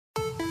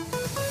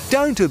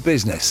Down to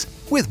Business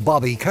with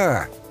Bobby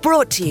Kerr.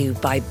 Brought to you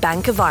by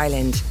Bank of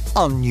Ireland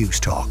on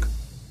News Talk.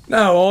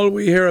 Now, all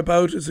we hear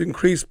about is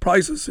increased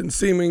prices in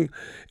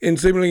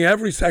seemingly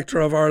every sector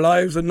of our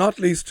lives, and not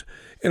least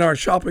in our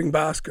shopping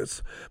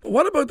baskets. But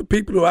what about the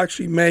people who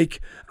actually make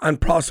and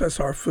process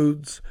our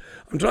foods?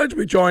 I'm delighted to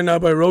be joined now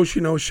by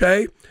Roisin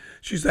O'Shea.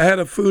 She's the head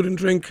of food and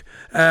drink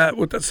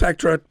with the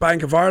sector at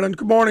Bank of Ireland.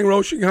 Good morning,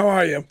 Roisin. How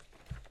are you?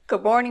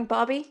 Good morning,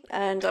 Bobby.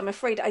 And I'm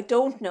afraid I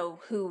don't know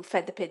who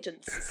fed the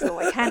pigeons, so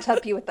I can't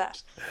help you with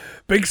that.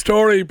 Big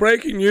story,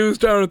 breaking news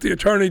down at the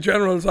Attorney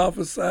General's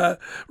office,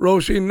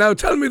 Roisin. Now,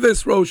 tell me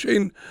this,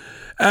 Roisin.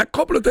 A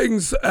couple of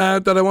things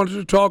that I wanted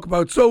to talk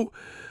about. So,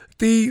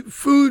 the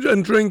food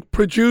and drink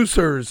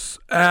producers,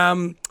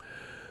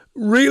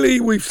 really,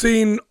 we've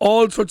seen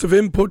all sorts of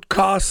input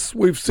costs.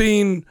 We've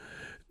seen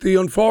the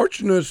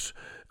unfortunate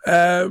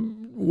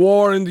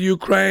war in the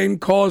Ukraine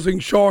causing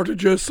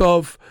shortages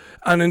of,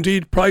 and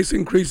indeed price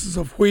increases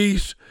of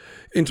wheat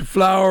into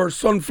flour,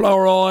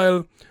 sunflower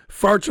oil,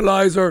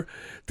 fertiliser.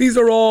 These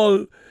are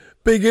all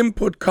big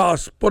input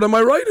costs. But am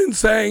I right in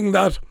saying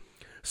that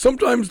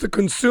sometimes the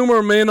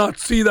consumer may not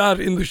see that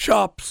in the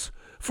shops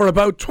for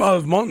about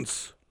 12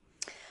 months?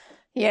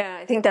 Yeah,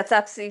 I think that's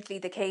absolutely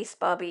the case,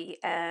 Bobby.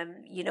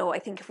 I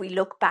think if we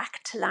look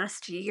back to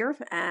last year,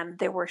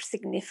 there were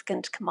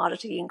significant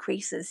commodity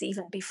increases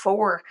even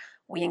before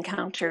we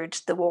encountered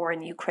the war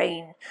in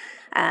Ukraine.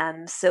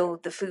 So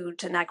the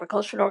Food and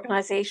Agricultural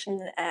Organization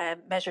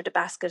measured a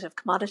basket of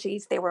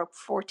commodities. They were up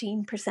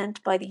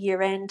 14% by the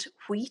year end.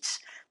 Wheat,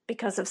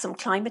 because of some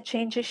climate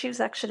change issues,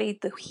 actually,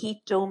 the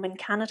heat dome in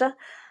Canada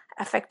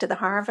affected the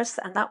harvest,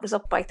 and that was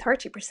up by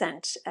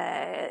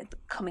 30%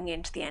 coming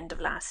into the end of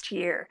last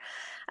year.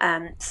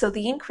 So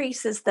the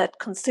increases that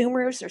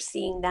consumers are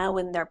seeing now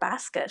in their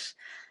basket,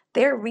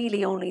 they're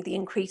really only the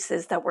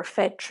increases that were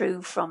fed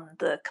through from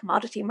the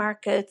commodity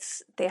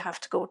markets. They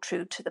have to go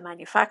through to the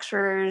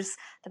manufacturers.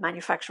 The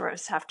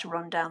manufacturers have to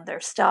run down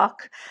their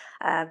stock.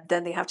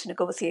 Then they have to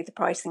negotiate the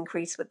price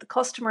increase with the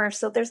customer.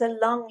 So there's a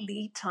long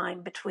lead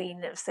time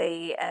between,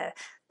 say,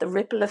 the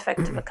ripple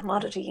effect of a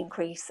commodity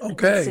increase and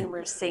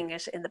consumers seeing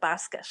it in the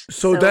basket.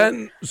 So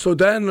then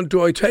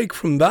do I take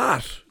from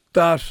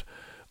that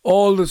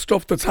all the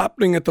stuff that's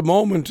happening at the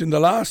moment in the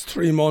last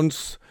 3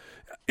 months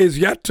is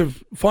yet to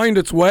find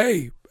its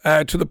way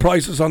to the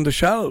prices on the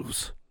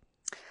shelves?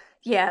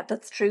 Yeah,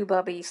 that's true,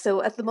 Bobby.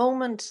 So at the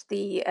moment,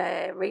 the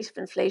rate of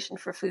inflation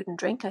for food and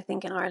drink, I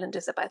think in Ireland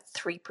is about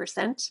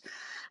 3%.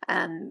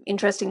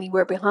 Interestingly,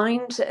 we're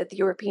behind at the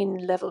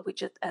European level,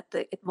 which at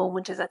the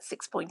moment is at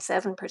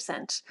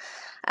 6.7%.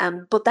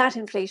 But that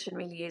inflation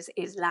really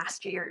is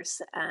last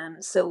year's.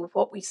 So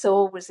what we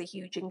saw was a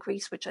huge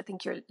increase, which I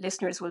think your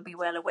listeners will be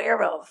well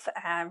aware of,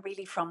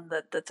 really from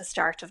the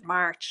start of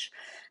March.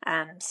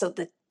 So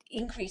the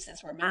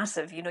increases were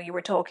massive. You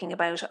were talking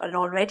about an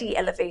already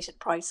elevated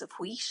price of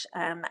wheat,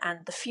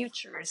 and the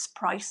futures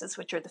prices,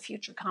 which are the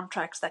future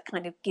contracts that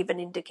kind of give an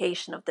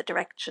indication of the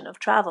direction of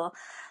travel.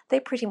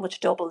 They pretty much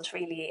doubled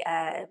really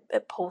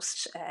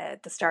post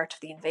the start of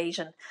the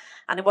invasion.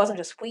 And it wasn't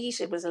just wheat,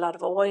 it was a lot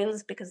of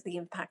oils because of the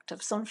impact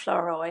of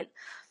sunflower oil.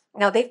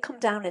 Now, they've come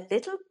down a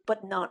little,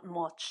 but not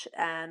much.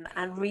 And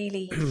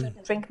really, food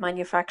and drink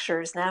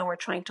manufacturers now are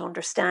trying to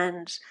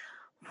understand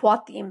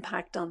what the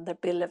impact on their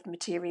bill of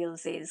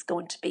materials is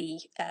going to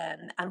be,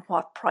 and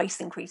what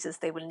price increases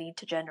they will need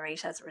to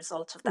generate as a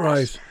result of that.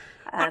 Right.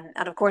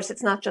 And of course,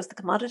 it's not just the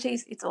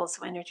commodities, it's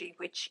also energy,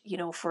 which,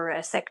 for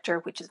a sector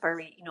which is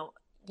very,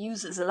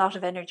 uses a lot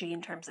of energy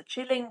in terms of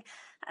chilling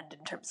and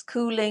in terms of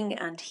cooling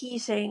and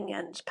heating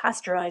and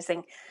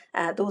pasteurizing,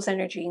 those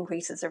energy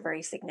increases are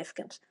very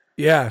significant.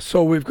 Yeah,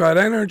 so we've got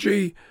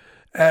energy,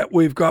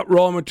 we've got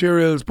raw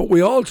materials, but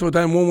we also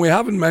then, one we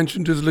haven't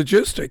mentioned is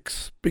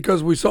logistics,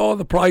 because we saw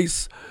the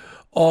price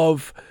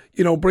of,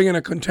 bringing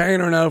a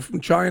container now from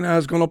China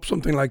has gone up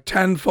something like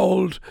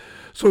tenfold.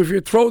 So if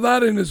you throw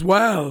that in as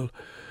well,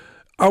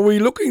 are we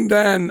looking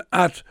then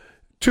at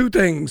two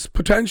things?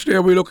 Potentially,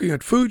 are we looking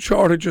at food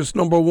shortages,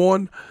 number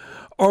one?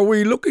 Are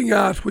we looking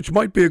at, which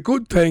might be a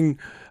good thing,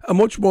 a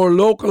much more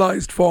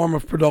localised form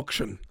of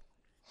production?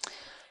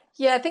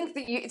 Yeah, I think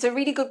it's a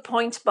really good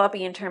point,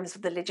 Bobby, in terms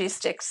of the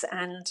logistics.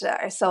 And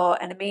I saw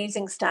an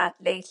amazing stat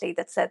lately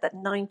that said that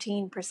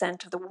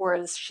 19% of the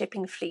world's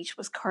shipping fleet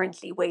was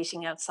currently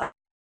waiting outside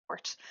the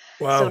port.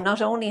 Wow. So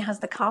not only has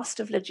the cost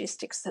of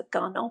logistics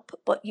gone up,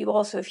 but you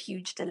also have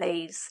huge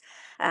delays.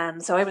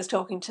 So I was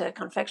talking to a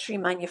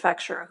confectionery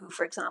manufacturer who,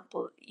 for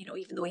example,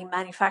 even though he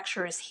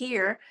manufactures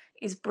here,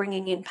 is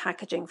bringing in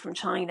packaging from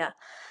China.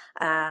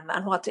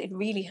 And what it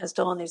really has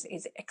done is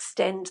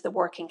extend the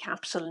working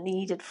capital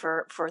needed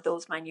for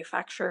those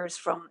manufacturers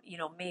from,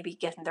 maybe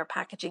getting their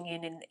packaging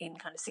in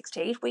kind of 6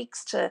 to 8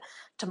 weeks to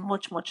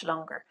much, much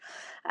longer.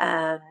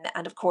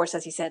 And of course,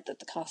 as you said, that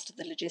the cost of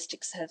the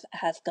logistics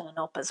has gone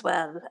up as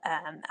well.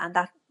 And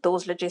that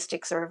those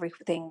logistics are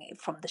everything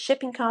from the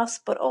shipping costs,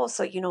 but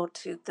also,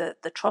 to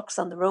the trucks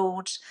on the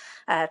road,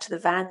 to the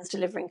vans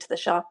delivering to the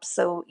shops.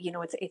 So,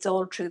 it's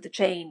all through the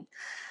chain.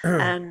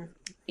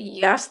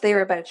 You asked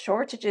there about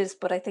shortages,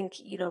 but I think,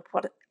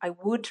 what I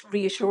would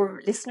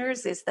reassure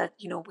listeners is that,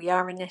 we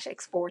are a net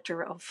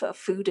exporter of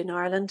food in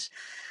Ireland,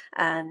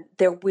 and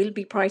there will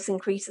be price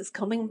increases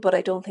coming, but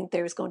I don't think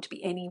there's going to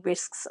be any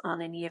risks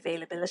on any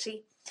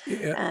availability.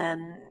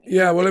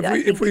 Yeah. Well,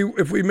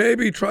 if we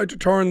maybe try to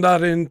turn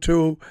that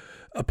into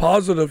a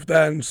positive,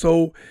 then,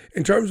 so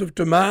in terms of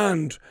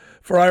demand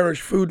for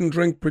Irish food and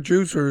drink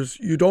producers,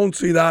 you don't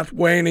see that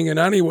waning in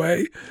any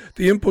way.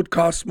 The input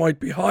costs might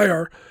be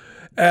higher.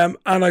 And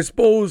I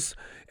suppose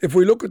if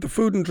we look at the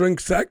food and drink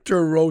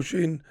sector,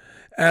 Roisin,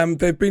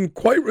 they've been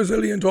quite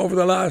resilient over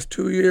the last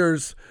 2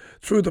 years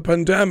through the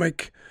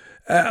pandemic.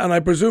 And I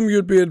presume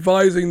you'd be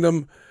advising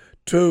them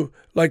to,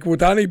 like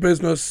with any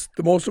business,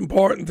 the most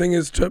important thing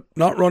is to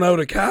not run out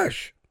of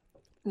cash.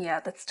 Yeah,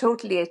 that's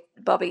totally it,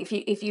 Bobby.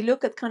 If you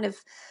look at kind of,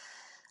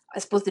 I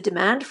suppose, the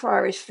demand for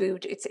Irish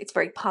food, it's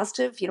very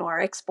positive. Our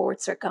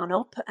exports are gone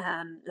up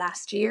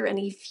last year, and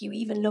if you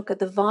even look at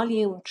the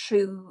volume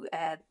through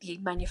the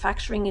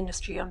manufacturing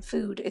industry on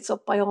food, it's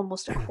up by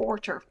almost a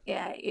quarter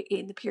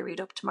in the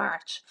period up to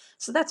March.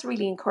 So that's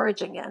really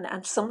encouraging,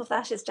 and some of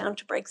that is down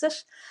to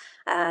Brexit.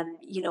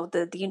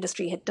 The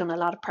industry had done a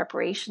lot of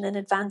preparation in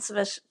advance of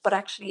it, but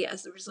actually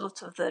as a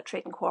result of the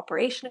Trade and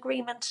Cooperation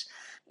Agreement,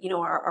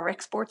 our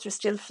exports are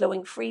still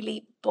flowing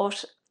freely,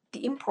 but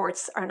the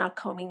imports are not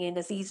coming in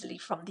as easily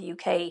from the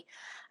UK.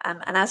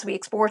 And as we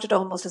exported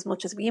almost as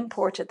much as we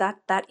imported,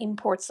 that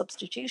import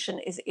substitution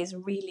is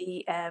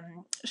really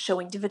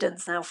showing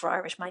dividends now for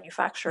Irish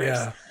manufacturers.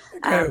 Yeah.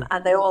 Okay.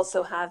 And they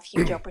also have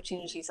huge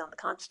opportunities on the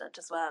continent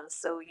as well.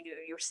 So,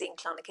 you're seeing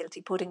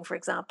Clonakilty pudding, for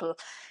example,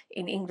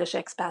 in English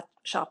expat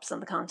shops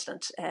on the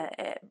continent,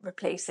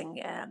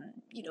 replacing,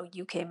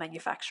 UK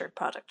manufactured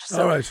product.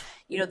 So, all right.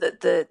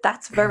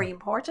 That's very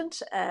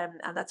important,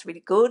 and that's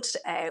really good.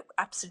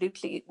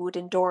 Absolutely would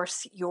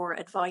endorse your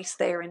advice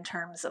there in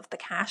terms of the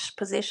cash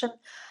position.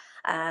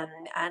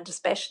 And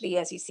especially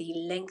as you see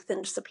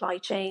lengthened supply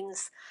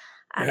chains.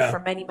 And for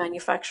many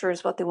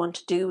manufacturers, what they want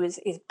to do is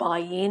buy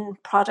in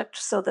product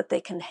so that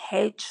they can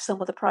hedge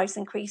some of the price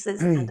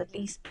increases and at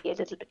least be a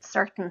little bit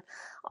certain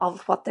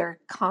of what their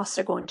costs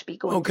are going to be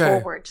going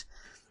forward.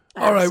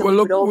 All right. So well, we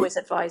look, would always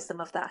advise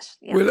them of that.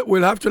 Yeah.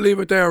 We'll have to leave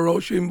it there,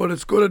 Roisin, but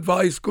it's good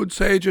advice, good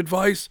sage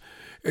advice.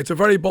 It's a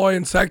very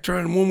buoyant sector,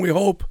 and one we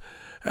hope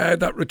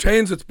that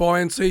retains its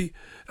buoyancy.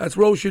 That's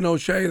Roisin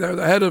O'Shea there,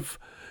 the head of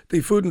the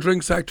food and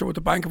drink sector with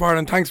the Bank of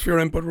Ireland. Thanks for your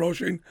input,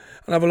 Roisin,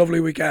 and have a lovely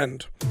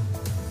weekend.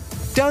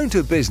 Down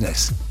to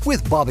Business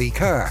with Bobby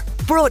Kerr.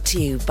 Brought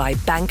to you by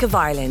Bank of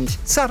Ireland.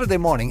 Saturday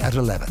morning at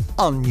 11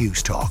 on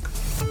News Talk.